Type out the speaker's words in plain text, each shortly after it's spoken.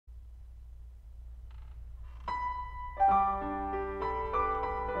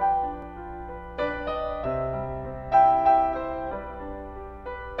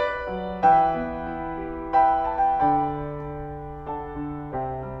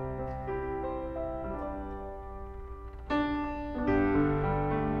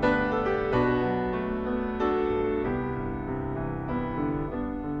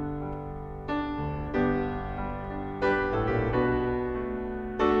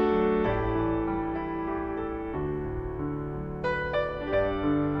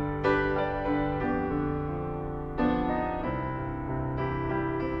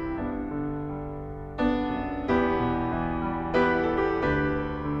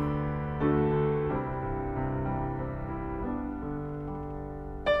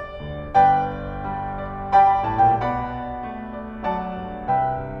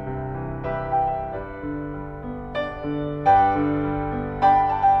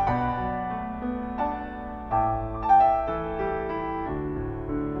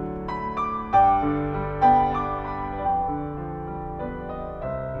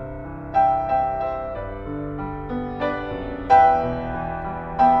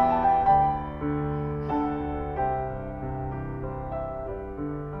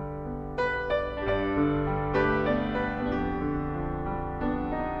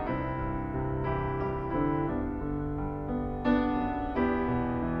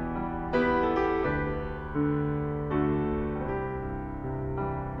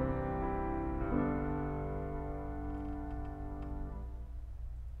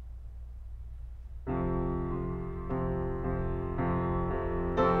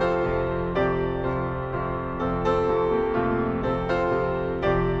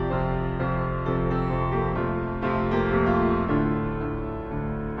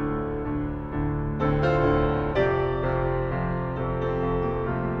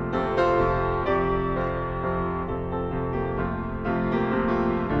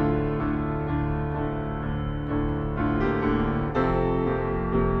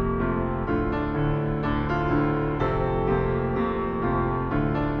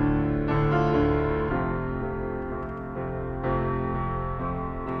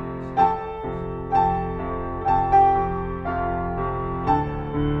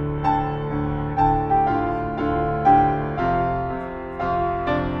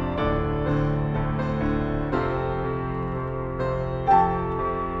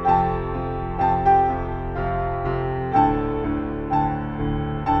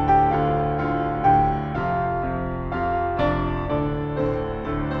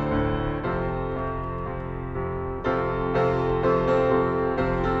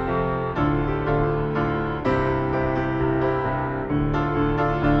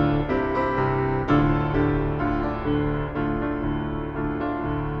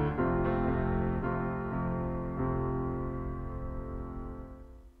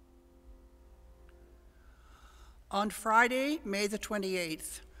On Friday, May the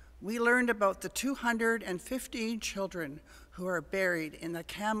 28th, we learned about the 215 children who are buried in the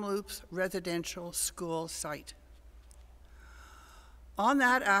Kamloops residential school site. On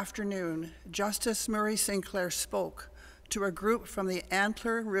that afternoon, Justice Murray Sinclair spoke to a group from the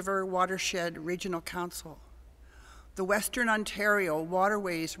Antler River Watershed Regional Council, the Western Ontario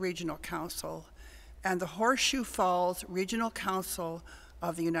Waterways Regional Council, and the Horseshoe Falls Regional Council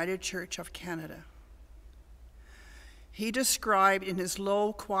of the United Church of Canada. He described in his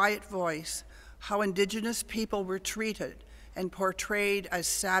low, quiet voice how Indigenous people were treated and portrayed as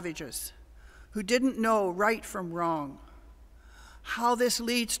savages who didn't know right from wrong, how this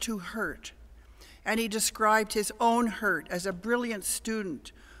leads to hurt, and he described his own hurt as a brilliant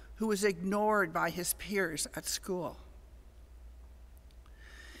student who was ignored by his peers at school.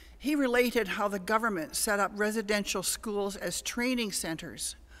 He related how the government set up residential schools as training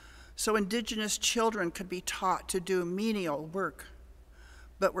centers so Indigenous children could be taught to do menial work,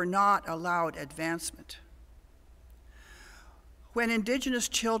 but were not allowed advancement. When Indigenous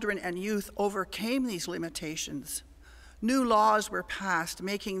children and youth overcame these limitations, new laws were passed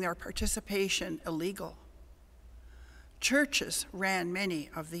making their participation illegal. Churches ran many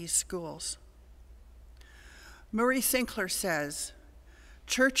of these schools. Murray Sinclair says,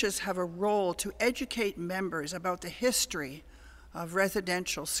 churches have a role to educate members about the history of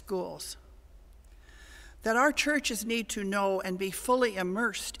residential schools, that our churches need to know and be fully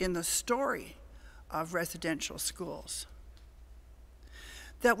immersed in the story of residential schools,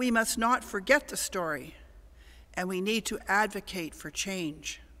 that we must not forget the story, and we need to advocate for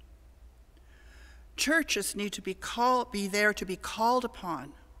change. Churches need to be there to be called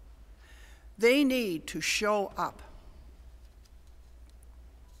upon. They need to show up.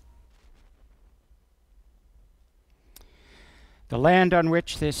 The land on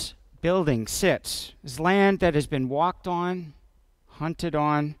which this building sits is land that has been walked on, hunted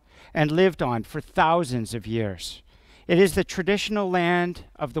on, and lived on for thousands of years. It is the traditional land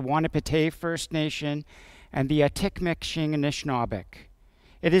of the Wanapitei First Nation and the Atikmek-Anishinaabe.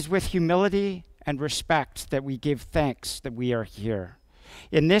 It is with humility and respect that we give thanks that we are here,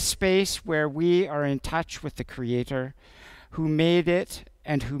 in this space where we are in touch with the Creator who made it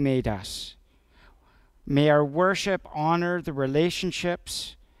and who made us. May our worship honor the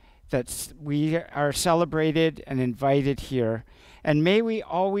relationships that we are celebrated and invited here, and may we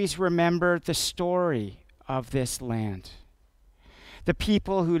always remember the story of this land, the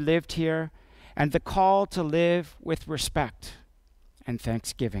people who lived here, and the call to live with respect and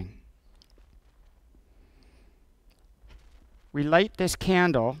thanksgiving. We light this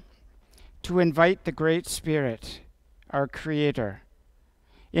candle to invite the Great Spirit, our Creator,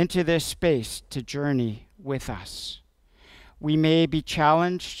 into this space to journey with us. We may be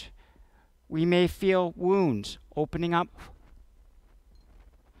challenged, we may feel wounds opening up,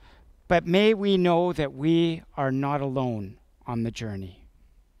 but may we know that we are not alone on the journey.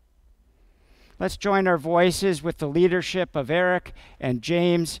 Let's join our voices with the leadership of Eric and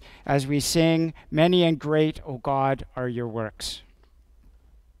James as we sing, "Many and Great, O God, are your works."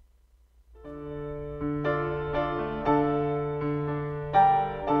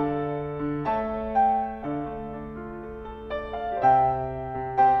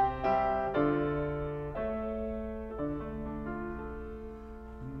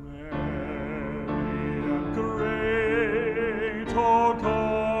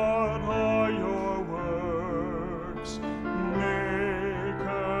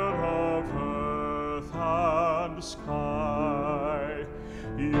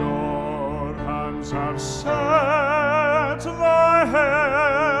 Have set the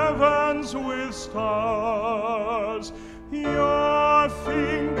heavens with stars, your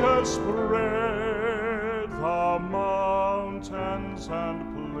fingers spread the mountains and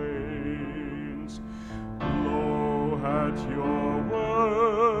plains. Lo, at your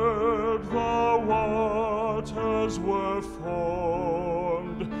word the waters were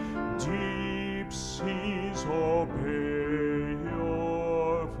formed, deep seas obey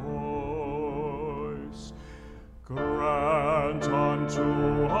your voice. Grant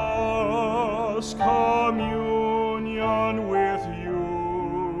unto us communion with you,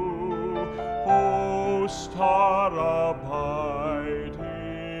 O star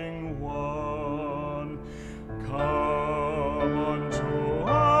abiding one. Come unto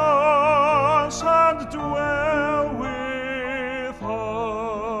us and dwell with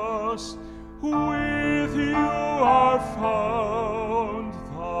us. With you are found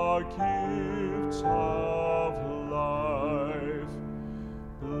the gifts of life.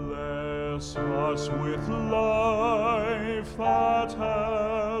 Bless us with life that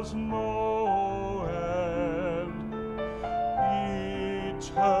has no end.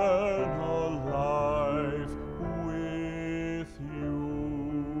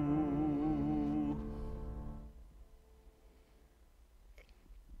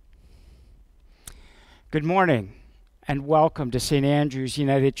 Good morning and welcome to St. Andrew's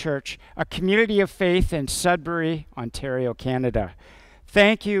United Church, a community of faith in Sudbury, Ontario, Canada.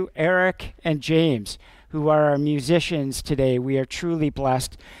 Thank you, Eric and James, who are our musicians today. We are truly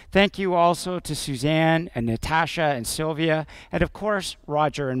blessed. Thank you also to Suzanne and Natasha and Sylvia, and of course,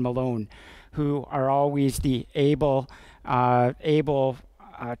 Roger and Malone, who are always the able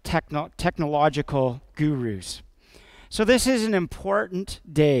technological gurus. So this is an important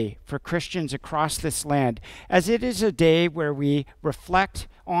day for Christians across this land, as it is a day where we reflect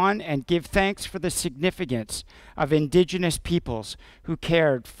on and give thanks for the significance of Indigenous peoples who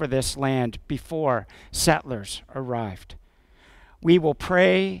cared for this land before settlers arrived. We will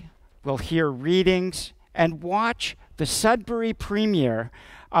pray, we'll hear readings, and watch the Sudbury premiere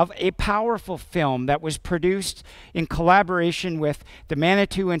of a powerful film that was produced in collaboration with the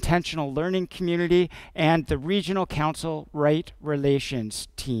Manitou Intentional Learning Community and the Regional Council Right Relations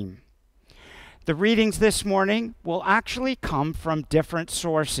team. The readings this morning will actually come from different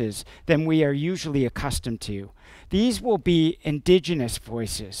sources than we are usually accustomed to. These will be Indigenous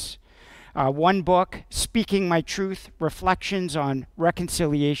voices. One book, Speaking My Truth, Reflections on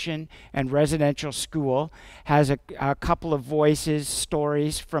Reconciliation and Residential School, has a couple of voices,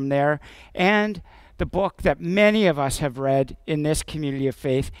 stories from there. And the book that many of us have read in this community of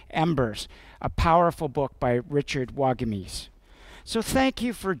faith, Embers, a powerful book by Richard Wagamese. So thank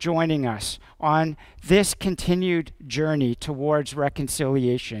you for joining us on this continued journey towards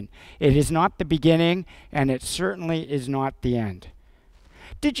reconciliation. It is not the beginning, and it certainly is not the end.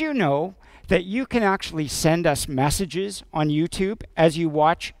 Did you know that you can actually send us messages on YouTube as you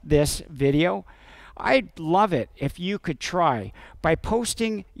watch this video? I'd love it if you could try by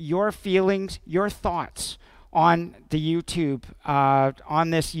posting your feelings, your thoughts on the YouTube, on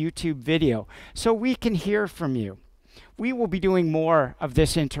this YouTube video, so we can hear from you. We will be doing more of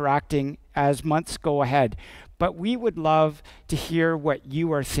this interacting as months go ahead, but we would love to hear what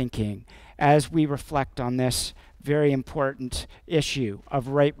you are thinking as we reflect on this very important issue of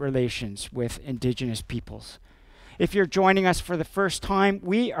right relations with Indigenous peoples. If you're joining us for the first time,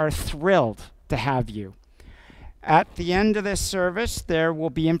 we are thrilled to have you. At the end of this service, there will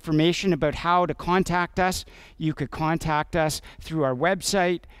be information about how to contact us. You could contact us through our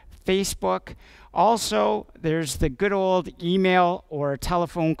website, Facebook. Also, there's the good old email or a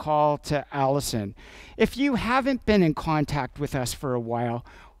telephone call to Allison. If you haven't been in contact with us for a while,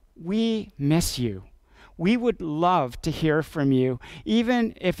 we miss you. We would love to hear from you,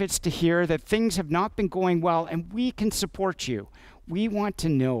 even if it's to hear that things have not been going well and we can support you. We want to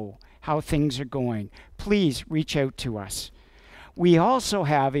know how things are going. Please reach out to us. We also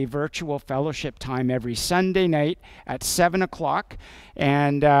have a virtual fellowship time every Sunday night at 7 o'clock.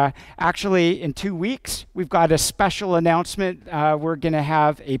 And actually, in 2 weeks, we've got a special announcement. We're going to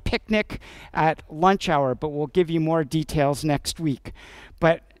have a picnic at lunch hour, but we'll give you more details next week.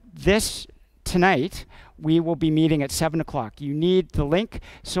 But tonight, we will be meeting at 7 o'clock. You need the link,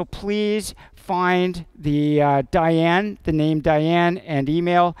 so please find the name Diane, and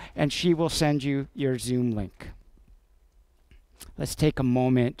email, and she will send you your Zoom link. Let's take a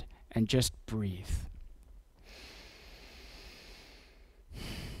moment and just breathe.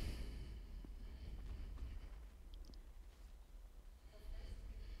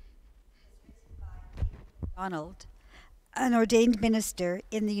 Donald, an ordained minister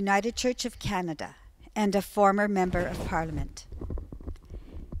in the United Church of Canada and a former member of Parliament.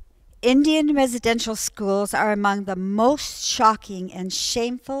 Indian residential schools are among the most shocking and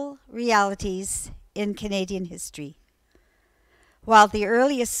shameful realities in Canadian history. While the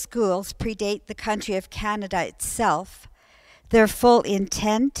earliest schools predate the country of Canada itself, their full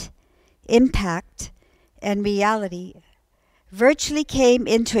intent, impact, and reality virtually came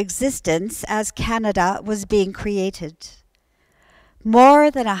into existence as Canada was being created. More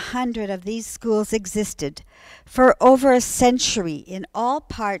than 100 of these schools existed for over a century in all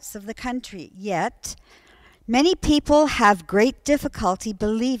parts of the country, yet many people have great difficulty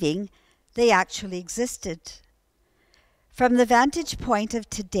believing they actually existed. From the vantage point of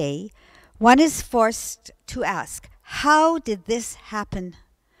today, one is forced to ask, how did this happen?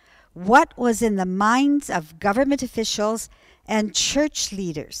 What was in the minds of government officials and church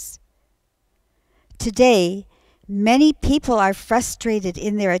leaders? Today, many people are frustrated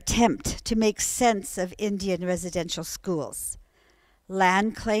in their attempt to make sense of Indian residential schools.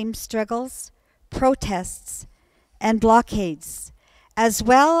 Land claim struggles, protests, and blockades, as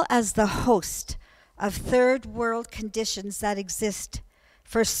well as the host of third world conditions that exist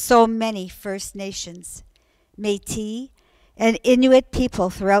for so many First Nations, Métis, and Inuit people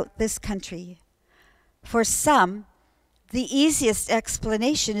throughout this country. For some, the easiest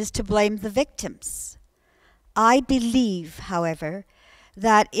explanation is to blame the victims. I believe, however,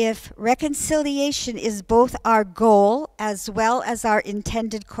 that if reconciliation is both our goal as well as our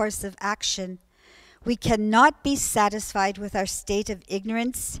intended course of action, we cannot be satisfied with our state of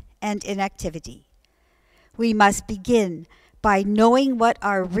ignorance and inactivity. We must begin by knowing what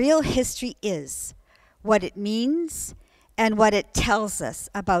our real history is, what it means, and what it tells us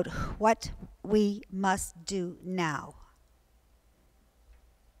about what we must do now.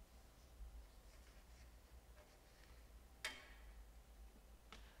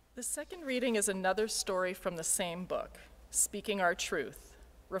 The second reading is another story from the same book, Speaking Our Truth,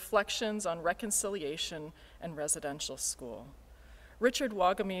 Reflections on Reconciliation and Residential School. Richard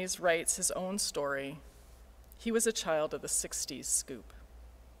Wagamese writes his own story. He was a child of the 60s scoop.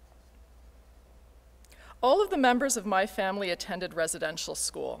 All of the members of my family attended residential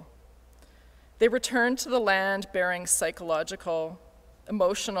school. They returned to the land bearing psychological,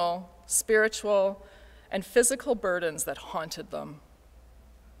 emotional, spiritual, and physical burdens that haunted them.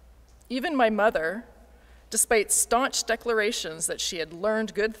 Even my mother, despite staunch declarations that she had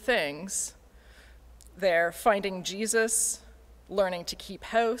learned good things, there finding Jesus, learning to keep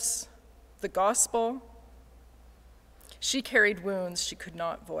house, the gospel, she carried wounds she could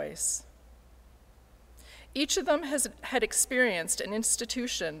not voice. Each of them had experienced an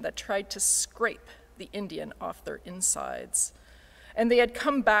institution that tried to scrape the Indian off their insides, and they had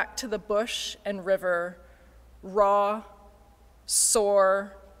come back to the bush and river raw,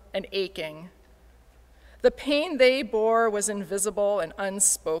 sore, and aching. The pain they bore was invisible and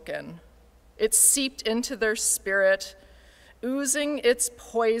unspoken. It seeped into their spirit, oozing its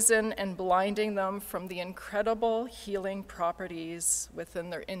poison and blinding them from the incredible healing properties within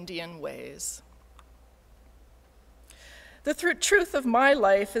their Indian ways. The truth of my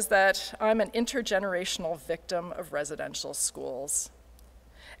life is that I'm an intergenerational victim of residential schools.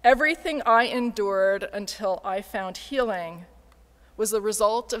 Everything I endured until I found healing was the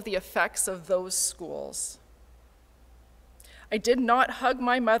result of the effects of those schools. I did not hug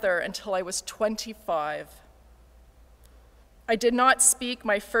my mother until I was 25. I did not speak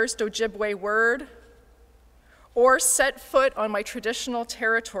my first Ojibwe word or set foot on my traditional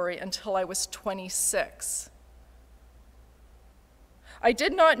territory until I was 26. I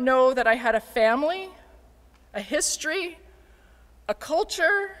did not know that I had a family, a history, a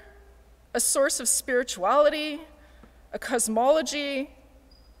culture, a source of spirituality, a cosmology,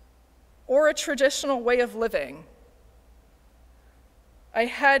 or a traditional way of living. I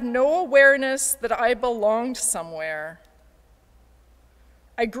had no awareness that I belonged somewhere.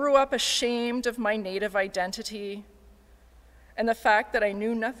 I grew up ashamed of my Native identity and the fact that I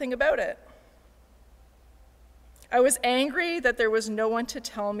knew nothing about it. I was angry that there was no one to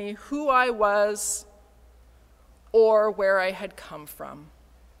tell me who I was or where I had come from.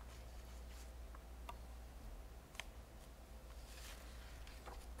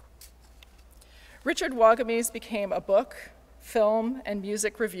 Richard Wagamese became a book, film, and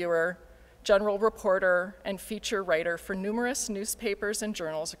music reviewer, general reporter, and feature writer for numerous newspapers and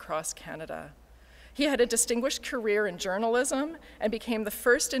journals across Canada. He had a distinguished career in journalism and became the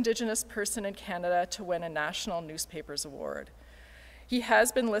first Indigenous person in Canada to win a National Newspapers Award. He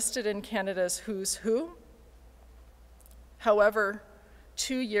has been listed in Canada's Who's Who. However,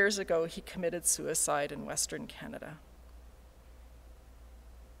 2 years ago, he committed suicide in Western Canada.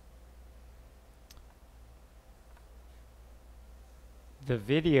 The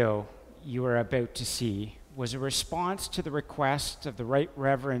video you are about to see was a response to the request of the Right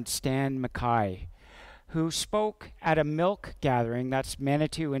Reverend Stan Mackay, who spoke at a milk gathering, that's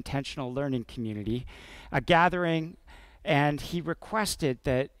Manitou Intentional Learning Community, a gathering, and he requested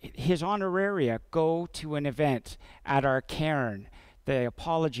that his honoraria go to an event at our cairn, the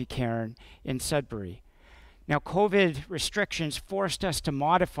Apology Cairn in Sudbury. Now, COVID restrictions forced us to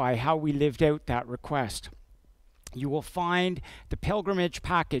modify how we lived out that request. You will find the pilgrimage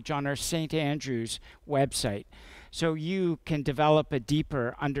package on our St. Andrew's website, so you can develop a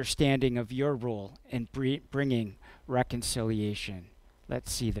deeper understanding of your role in bringing reconciliation.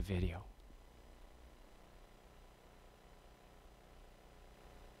 Let's see the video.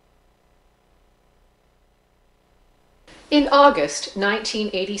 In August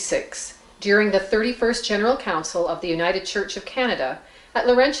 1986, during the 31st General Council of the United Church of Canada at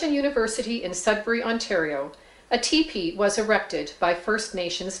Laurentian University in Sudbury, Ontario, a teepee was erected by First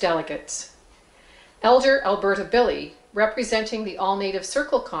Nations delegates. Elder Alberta Billy, representing the All-Native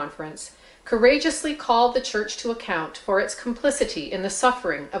Circle Conference, courageously called the church to account for its complicity in the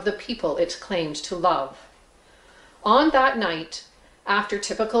suffering of the people it claimed to love. On that night, after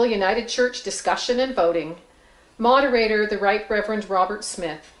typical United Church discussion and voting, moderator the Right Reverend Robert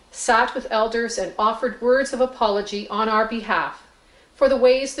Smith sat with elders and offered words of apology on our behalf for the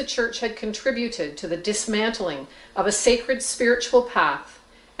ways the church had contributed to the dismantling of a sacred spiritual path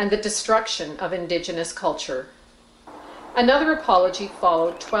and the destruction of Indigenous culture. Another apology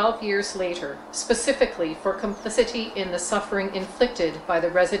followed 12 years later, specifically for complicity in the suffering inflicted by the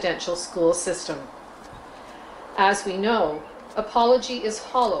residential school system. As we know, apology is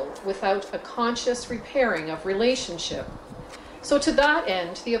hollow without a conscious repairing of relationship. So to that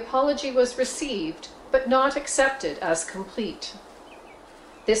end, the apology was received, but not accepted as complete.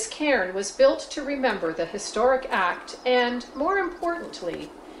 This cairn was built to remember the historic act and, more importantly,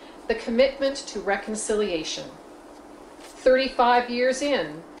 the commitment to reconciliation. 35 years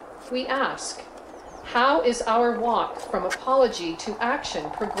in, we ask, how is our walk from apology to action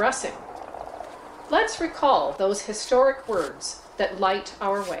progressing? Let's recall those historic words that light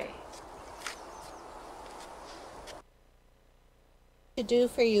our way. To do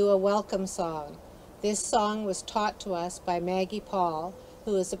for you a welcome song. This song was taught to us by Maggie Paul,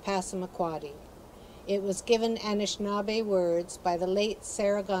 who is a Passamaquoddy. It was given Anishinaabe words by the late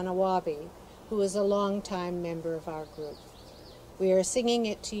Sarah Ganawabi, who is a longtime member of our group. We are singing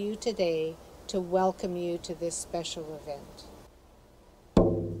it to you today to welcome you to this special event.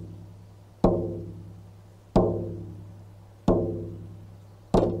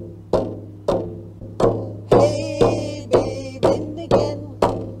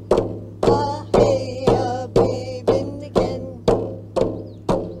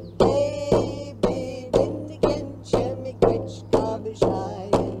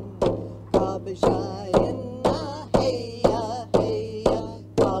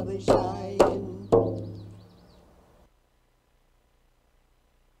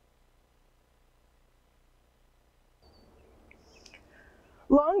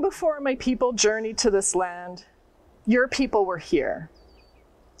 Long before my people journeyed to this land, your people were here.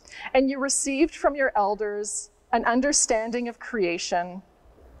 And you received from your elders an understanding of creation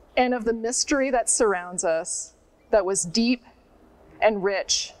and of the mystery that surrounds us that was deep and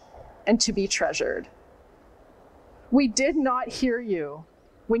rich and to be treasured. We did not hear you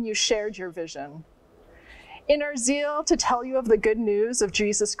when you shared your vision. In our zeal to tell you of the good news of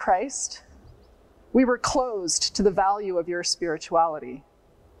Jesus Christ, we were closed to the value of your spirituality.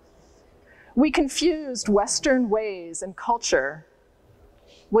 We confused Western ways and culture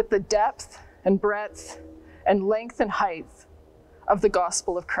with the depth and breadth and length and height of the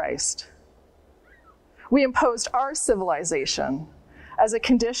gospel of Christ. We imposed our civilization as a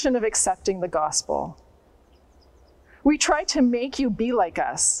condition of accepting the gospel. We tried to make you be like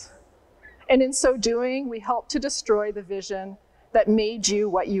us, and in so doing, we helped to destroy the vision that made you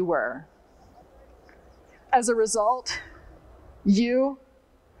what you were. As a result, you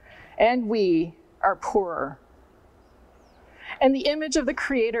and we are poorer. And the image of the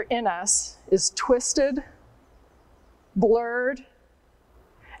Creator in us is twisted, blurred,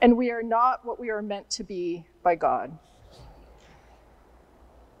 and we are not what we are meant to be by God.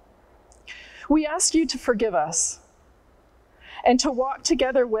 We ask you to forgive us and to walk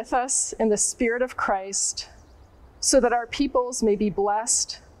together with us in the Spirit of Christ so that our peoples may be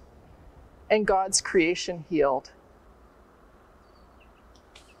blessed and God's creation healed.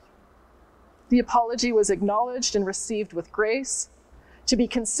 The apology was acknowledged and received with grace to be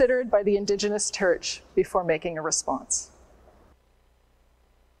considered by the Indigenous Church before making a response.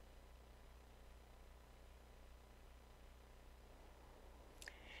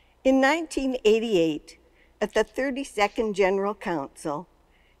 In 1988, at the 32nd General Council,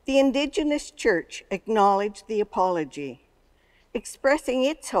 the Indigenous Church acknowledged the apology, expressing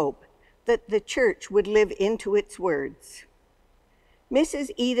its hope that the church would live into its words. Mrs.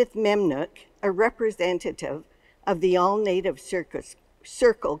 Edith Memnook, a representative of the All-Native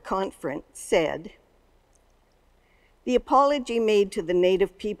Circle Conference, said, "The apology made to the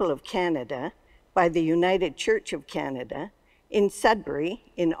Native people of Canada by the United Church of Canada in Sudbury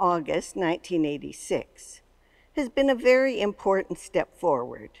in August 1986 has been a very important step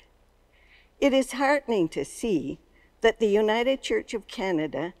forward. It is heartening to see that the United Church of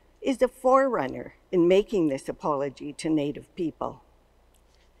Canada is a forerunner in making this apology to Native people.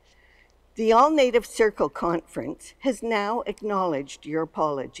 The All-Native Circle Conference has now acknowledged your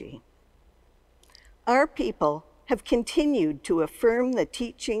apology. Our people have continued to affirm the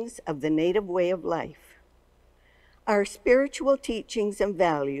teachings of the Native way of life. Our spiritual teachings and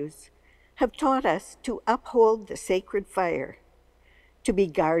values have taught us to uphold the sacred fire, to be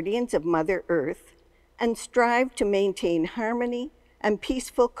guardians of Mother Earth, and strive to maintain harmony and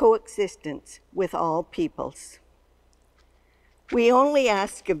peaceful coexistence with all peoples. We only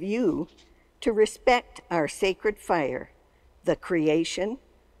ask of you to respect our sacred fire, the creation,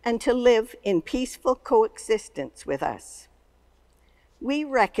 and to live in peaceful coexistence with us. We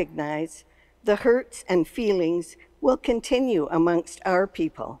recognize the hurts and feelings will continue amongst our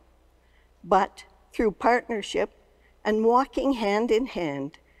people, but through partnership and walking hand in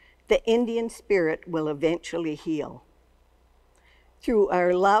hand, the Indian spirit will eventually heal. Through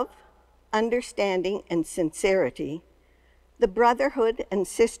our love, understanding, and sincerity, the brotherhood and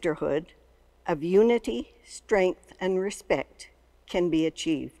sisterhood of unity, strength, and respect can be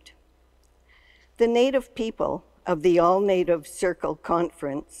achieved. The Native people of the All-Native Circle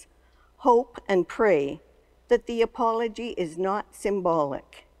Conference hope and pray that the apology is not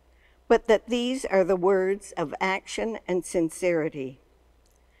symbolic, but that these are the words of action and sincerity.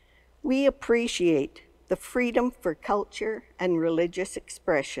 We appreciate the freedom for culture and religious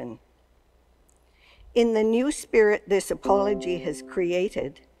expression. In the new spirit this apology has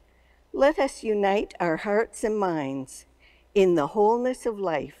created, let us unite our hearts and minds in the wholeness of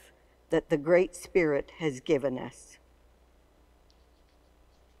life that the Great Spirit has given us.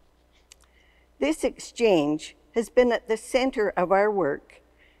 This exchange has been at the center of our work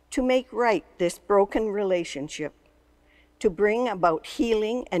to make right this broken relationship, to bring about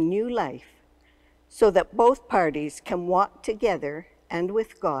healing and new life, so that both parties can walk together and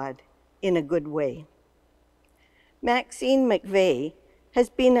with God in a good way. Maxine McVeigh has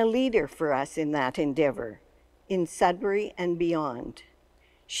been a leader for us in that endeavor, in Sudbury and beyond.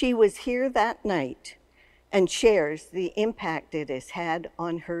 She was here that night and shares the impact it has had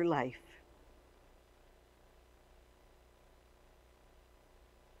on her life.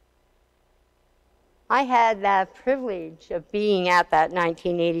 I had the privilege of being at that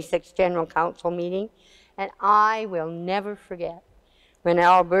 1986 General Council meeting, and I will never forget when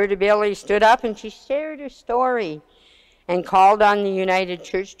Alberta Bailey stood up and she shared her story and called on the United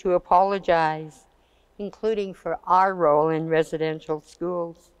Church to apologize, including for our role in residential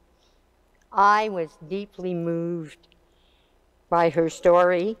schools. I was deeply moved by her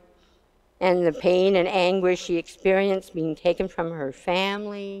story and the pain and anguish she experienced being taken from her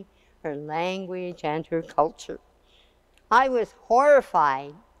family, her language, and her culture. I was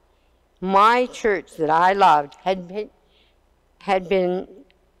horrified. My church that I loved had been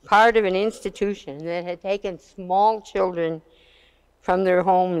part of an institution that had taken small children from their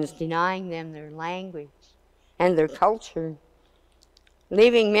homes, denying them their language and their culture,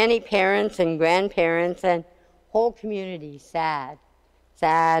 leaving many parents and grandparents and whole communities sad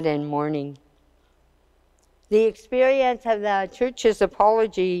and mourning. The experience of the church's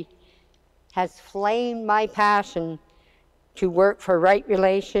apology has flamed my passion to work for right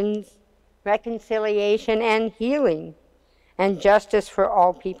relations, reconciliation, and healing, and justice for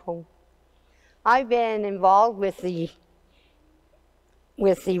all people. I've been involved with the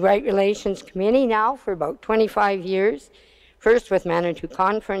Right Relations Committee now for about 25 years, first with Manitou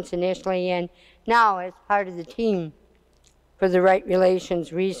Conference initially, and now as part of the team for the Right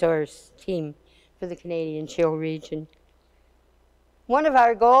Relations Resource Team for the Canadian Shield region. One of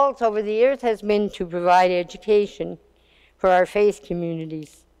our goals over the years has been to provide education for our faith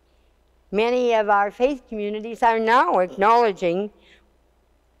communities. Many of our faith communities are now acknowledging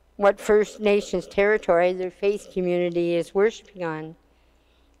what First Nations territory their faith community is worshiping on.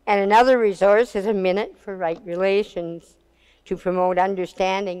 And another resource is a Minute for Right Relations to promote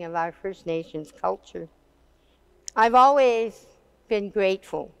understanding of our First Nations culture. I've always been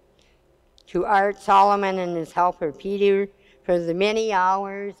grateful to Art Solomon and his helper Peter for the many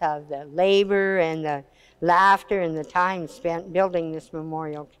hours of the labor and the laughter and the time spent building this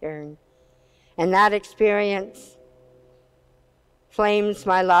memorial cairn. And that experience flames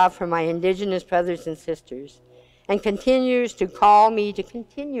my love for my Indigenous brothers and sisters and continues to call me to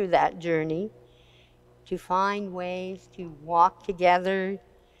continue that journey, to find ways to walk together,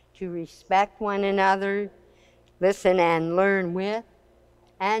 to respect one another, listen and learn with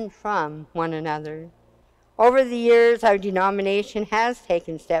and from one another. Over the years, our denomination has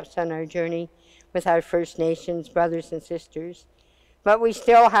taken steps on our journey with our First Nations brothers and sisters, but we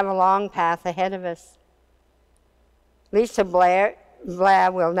still have a long path ahead of us. Lisa Blair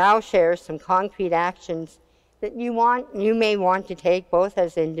will now share some concrete actions that you may want to take both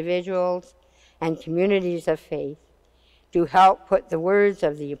as individuals and communities of faith to help put the words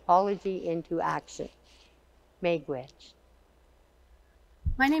of the apology into action. Megwitch.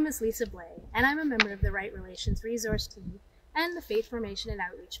 My name is Lisa Blay, and I'm a member of the Right Relations Resource Team and the Faith Formation and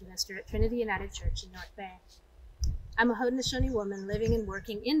Outreach Minister at Trinity United Church in North Bay. I'm a Haudenosaunee woman living and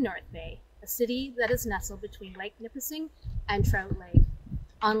working in North Bay, a city that is nestled between Lake Nipissing and Trout Lake,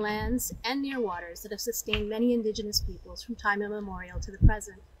 on lands and near waters that have sustained many Indigenous peoples from time immemorial to the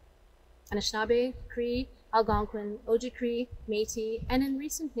present. Anishinaabe, Cree, Algonquin, Ojibwe, Métis, and in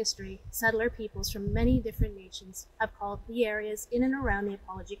recent history, settler peoples from many different nations have called the areas in and around the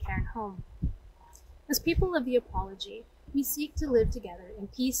Apology Cairn home. As people of the Apology, we seek to live together in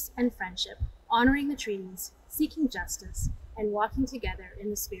peace and friendship, honoring the treaties, seeking justice, and walking together in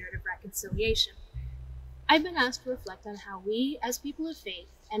the spirit of reconciliation. I've been asked to reflect on how we, as people of faith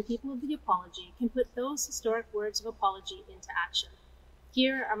and people of the Apology, can put those historic words of apology into action.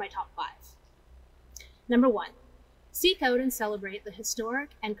 Here are my top 5. Number 1, seek out and celebrate the historic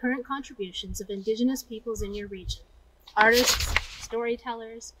and current contributions of Indigenous peoples in your region. Artists,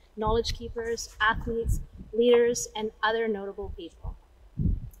 storytellers, knowledge keepers, athletes, leaders, and other notable people.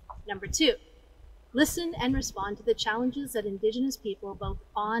 Number 2, listen and respond to the challenges that Indigenous people both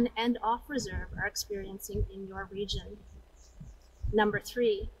on and off reserve are experiencing in your region. Number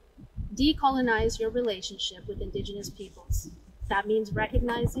 3, decolonize your relationship with Indigenous peoples. That means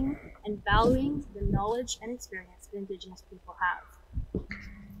recognizing and valuing the knowledge and experience that Indigenous people have.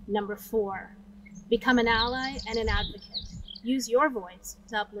 Number 4, become an ally and an advocate. Use your voice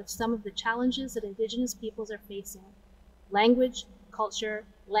to uplift some of the challenges that Indigenous peoples are facing. Language, culture,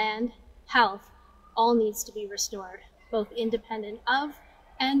 land, health, all needs to be restored, both independent of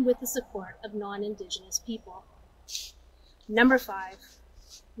and with the support of non-Indigenous people. Number 5,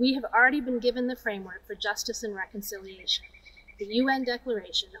 we have already been given the framework for justice and reconciliation. The UN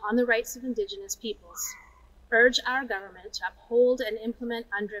Declaration on the Rights of Indigenous Peoples. Urge our government to uphold and implement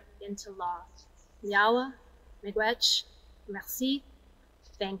UNDRIP into law. Nyawa, miigwech, merci,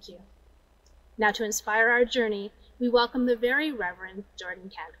 thank you. Now to inspire our journey, we welcome the very Reverend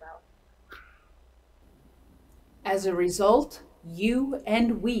Jordan Cantwell. As a result, you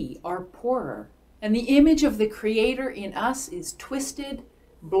and we are poorer, and the image of the Creator in us is twisted,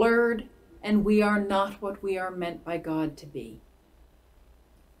 blurred, and we are not what we are meant by God to be.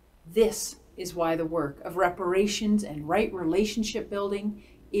 This is why the work of reparations and right relationship building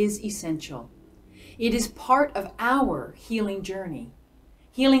is essential. It is part of our healing journey,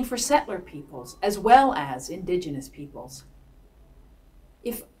 healing for settler peoples as well as Indigenous peoples.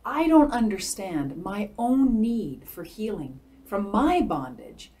 If I don't understand my own need for healing from my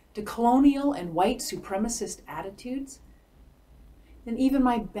bondage to colonial and white supremacist attitudes, then even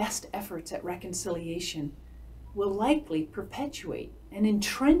my best efforts at reconciliation will likely perpetuate and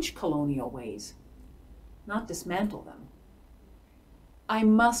entrench colonial ways, not dismantle them. I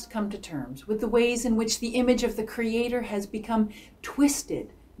must come to terms with the ways in which the image of the Creator has become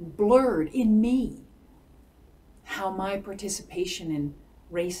twisted, blurred in me. How my participation in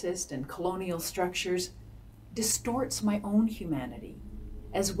racist and colonial structures distorts my own humanity,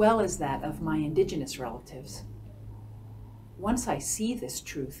 as well as that of my Indigenous relatives. Once I see this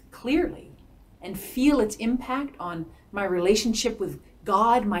truth clearly and feel its impact on my relationship with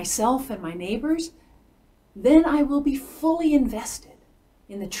God, myself, and my neighbors, then I will be fully invested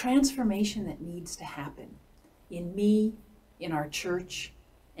in the transformation that needs to happen in me, in our church,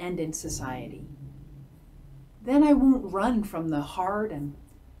 and in society. Then I won't run from the hard and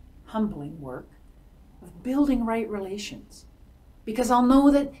humbling work of building right relations, because I'll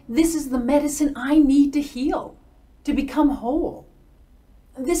know that this is the medicine I need to heal, to become whole.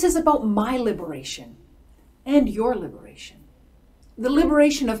 This is about my liberation and your liberation, the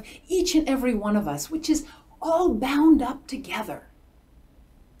liberation of each and every one of us, which is all bound up together.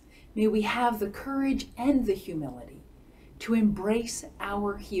 May we have the courage and the humility to embrace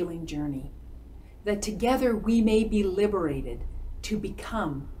our healing journey, that together we may be liberated to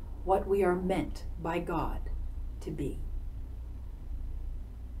become what we are meant by God to be.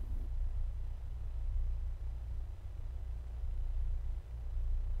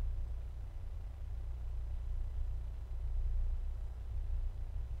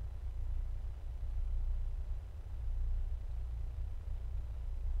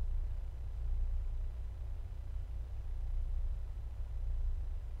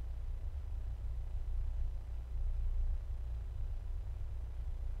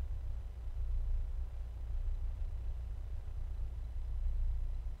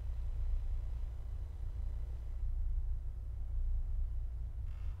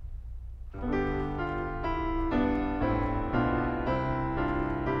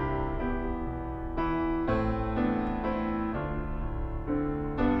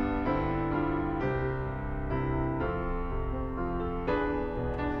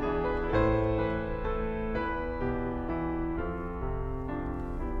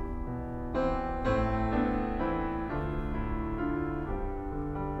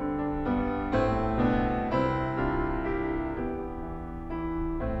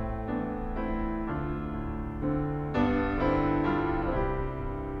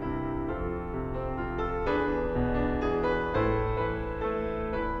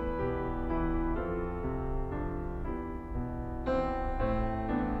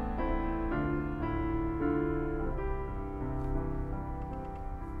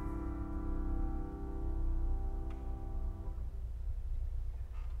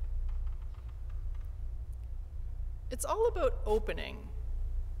 It's all about opening.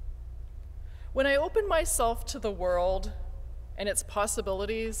 When I open myself to the world and its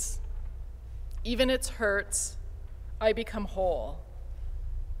possibilities, even its hurts, I become whole.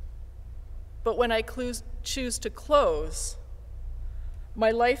 But when I choose to close,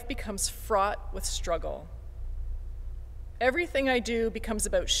 my life becomes fraught with struggle. Everything I do becomes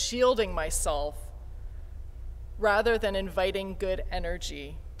about shielding myself rather than inviting good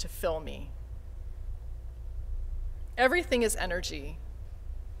energy to fill me. Everything is energy,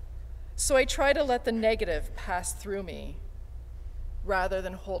 so I try to let the negative pass through me rather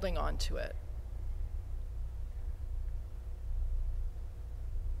than holding on to it.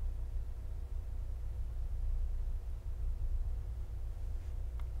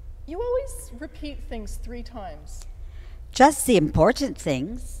 You always repeat things 3 times. Just the important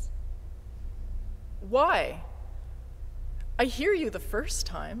things. Why? I hear you the first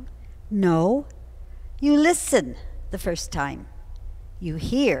time. No, you listen the first time. You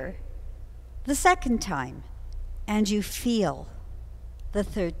hear the second time. And you feel the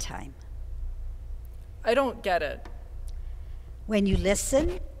third time. I don't get it. When you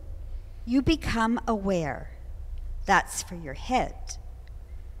listen, you become aware. That's for your head.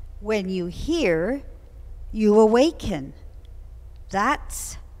 When you hear, you awaken.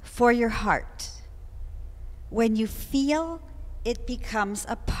 That's for your heart. When you feel, it becomes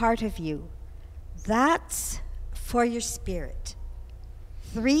a part of you. That's for your spirit.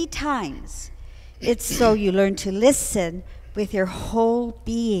 3 times. It's so you learn to listen with your whole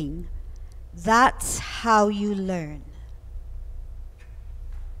being. That's how you learn.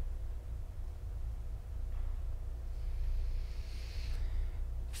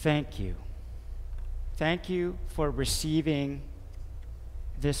 Thank you. Thank you for receiving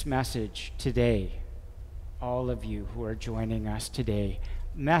this message today, all of you who are joining us today.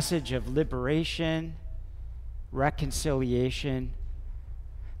 Message of liberation, reconciliation,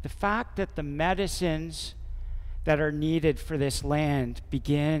 the fact that the medicines that are needed for this land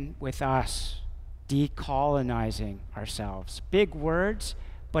begin with us decolonizing ourselves. Big words,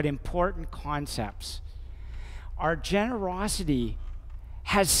 but important concepts. Our generosity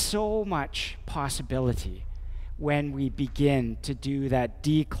has so much possibility when we begin to do that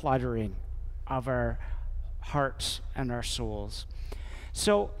decluttering of our hearts and our souls.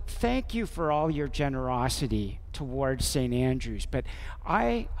 So thank you for all your generosity towards St. Andrew's, but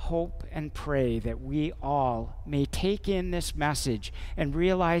I hope and pray that we all may take in this message and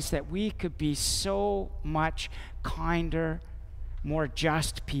realize that we could be so much kinder, more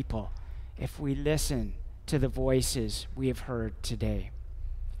just people if we listen to the voices we have heard today.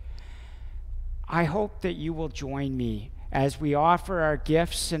 I hope that you will join me as we offer our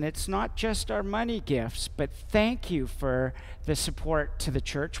gifts, and it's not just our money gifts, but thank you for the support to the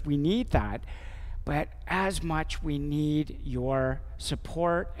church. We need that, but as much we need your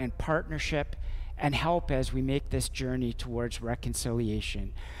support and partnership and help as we make this journey towards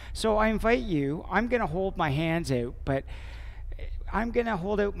reconciliation. So I invite you, I'm going to hold my hands out, but I'm going to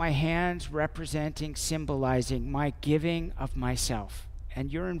hold out my hands representing, symbolizing my giving of myself. And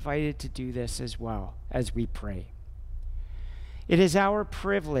you're invited to do this as well as we pray. It is our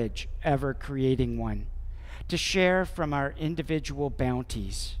privilege, ever creating one, to share from our individual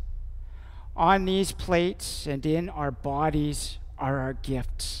bounties. On these plates and in our bodies are our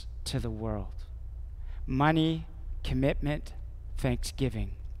gifts to the world. Money, commitment,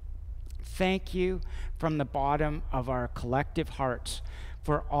 thanksgiving. Thank you from the bottom of our collective hearts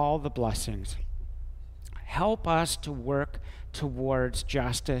for all the blessings. Help us to work towards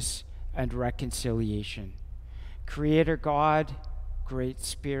justice and reconciliation. Creator God, Great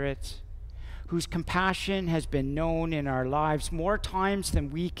Spirit, whose compassion has been known in our lives more times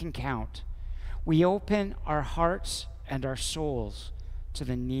than we can count, we open our hearts and our souls to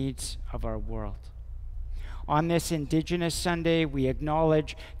the needs of our world. On this Indigenous Sunday, we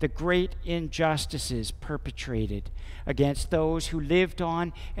acknowledge the great injustices perpetrated against those who lived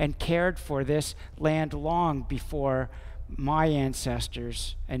on and cared for this land long before my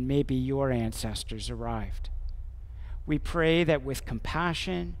ancestors and maybe your ancestors arrived. We pray that with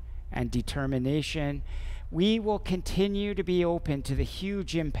compassion and determination, we will continue to be open to the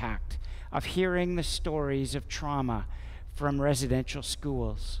huge impact of hearing the stories of trauma from residential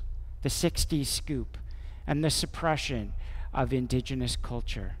schools, the 60s scoop, and the suppression of Indigenous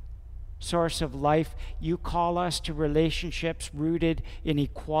culture. Source of life, you call us to relationships rooted in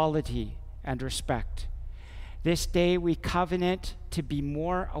equality and respect. This day we covenant to be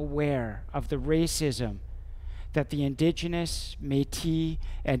more aware of the racism that the Indigenous, Métis,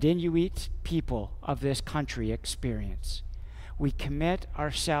 and Inuit people of this country experience. We commit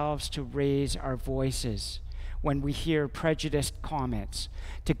ourselves to raise our voices when we hear prejudiced comments,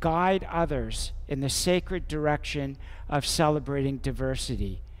 to guide others in the sacred direction of celebrating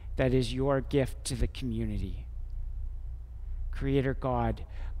diversity that is your gift to the community. Creator God,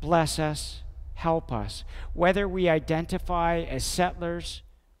 bless us, help us, whether we identify as settlers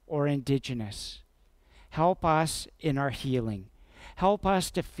or Indigenous. Help us in our healing. Help us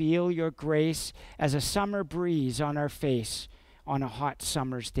to feel your grace as a summer breeze on our face on a hot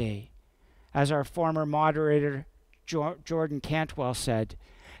summer's day. As our former moderator, Jordan Cantwell, said,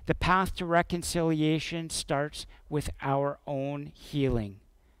 the path to reconciliation starts with our own healing,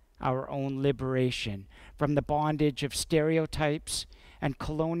 our own liberation from the bondage of stereotypes and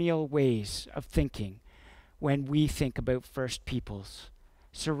colonial ways of thinking when we think about First Peoples.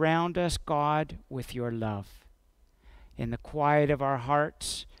 Surround us, God, with your love. In the quiet of our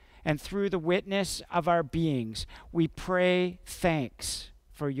hearts and through the witness of our beings, we pray thanks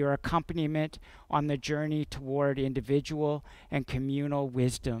for your accompaniment on the journey toward individual and communal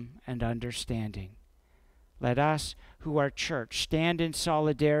wisdom and understanding. Let us, who are church, stand in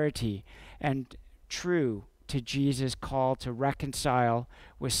solidarity and true to Jesus' call to reconcile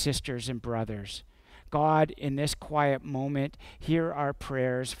with sisters and brothers. God, in this quiet moment, hear our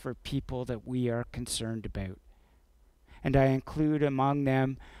prayers for people that we are concerned about. And I include among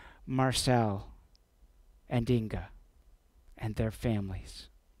them Marcel and Inga and their families.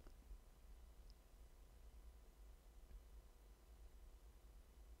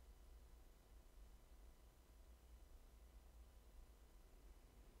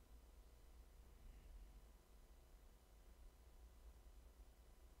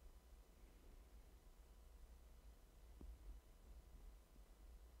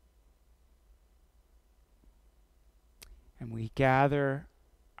 And we gather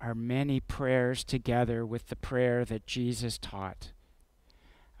our many prayers together with the prayer that Jesus taught.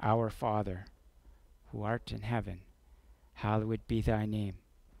 Our Father, who art in heaven, hallowed be thy name.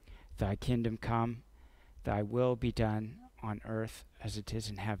 Thy kingdom come, thy will be done on earth as it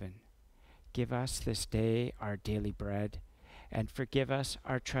is in heaven. Give us this day our daily bread, and forgive us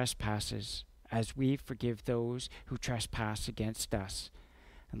our trespasses, as we forgive those who trespass against us.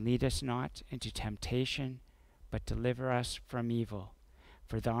 And lead us not into temptation, but deliver us from evil.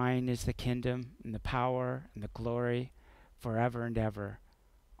 For thine is the kingdom, and the power, and the glory, forever and ever.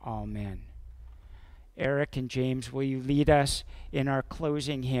 Amen. Eric and James, will you lead us in our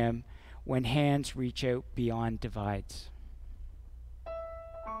closing hymn, When Hands Reach Out Beyond Divides?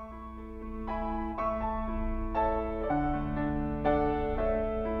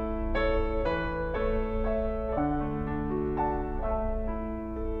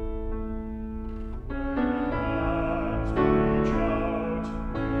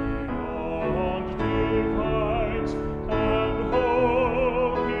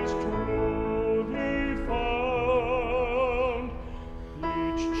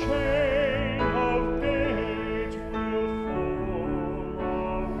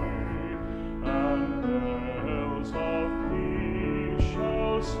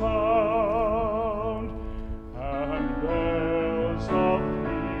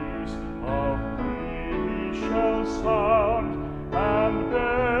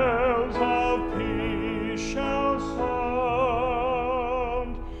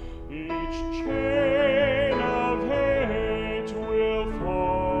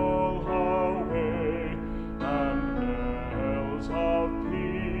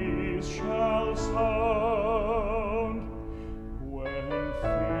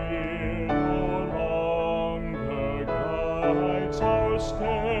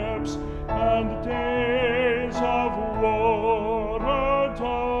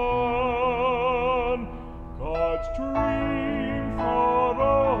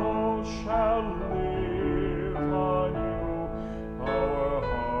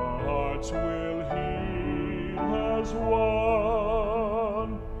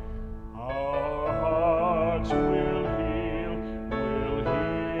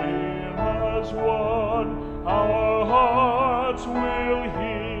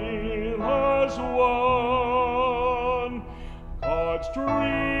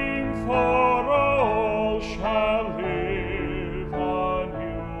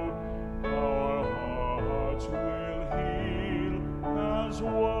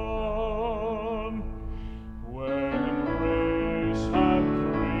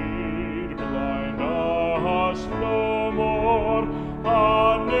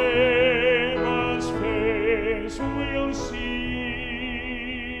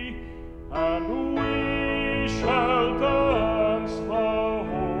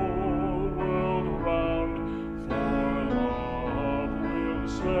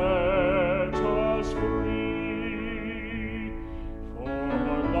 Set us free.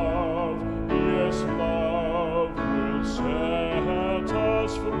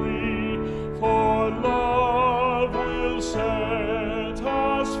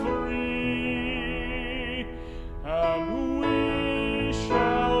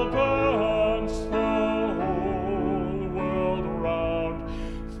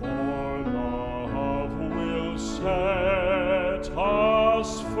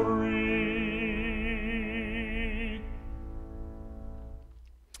 us free.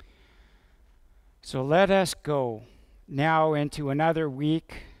 So let us go now into another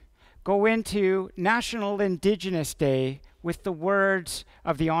week, go into National Indigenous Day with the words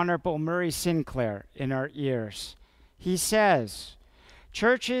of the Honorable Murray Sinclair in our ears. He says,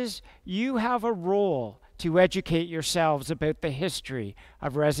 "Churches, you have a role to educate yourselves about the history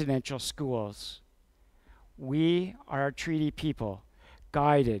of residential schools. We are a treaty people,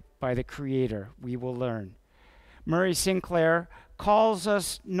 guided by the Creator. We will learn." Murray Sinclair calls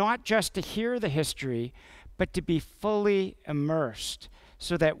us not just to hear the history, but to be fully immersed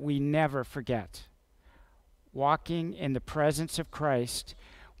so that we never forget. Walking in the presence of Christ,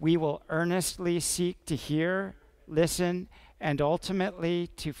 we will earnestly seek to hear, listen, and ultimately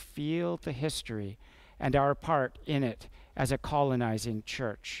to feel the history and our part in it as a colonizing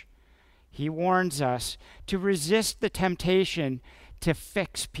church. He warns us to resist the temptation to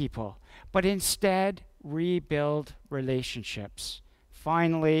fix people, but instead rebuild relationships.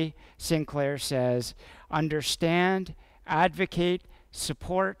 Finally, Sinclair says, understand, advocate,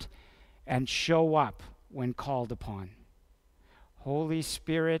 support, and show up when called upon. Holy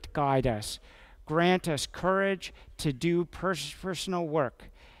Spirit, guide us. Grant us courage to do personal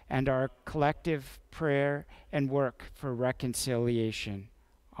work and our collective prayer and work for reconciliation.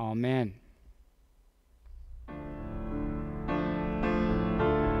 Amen.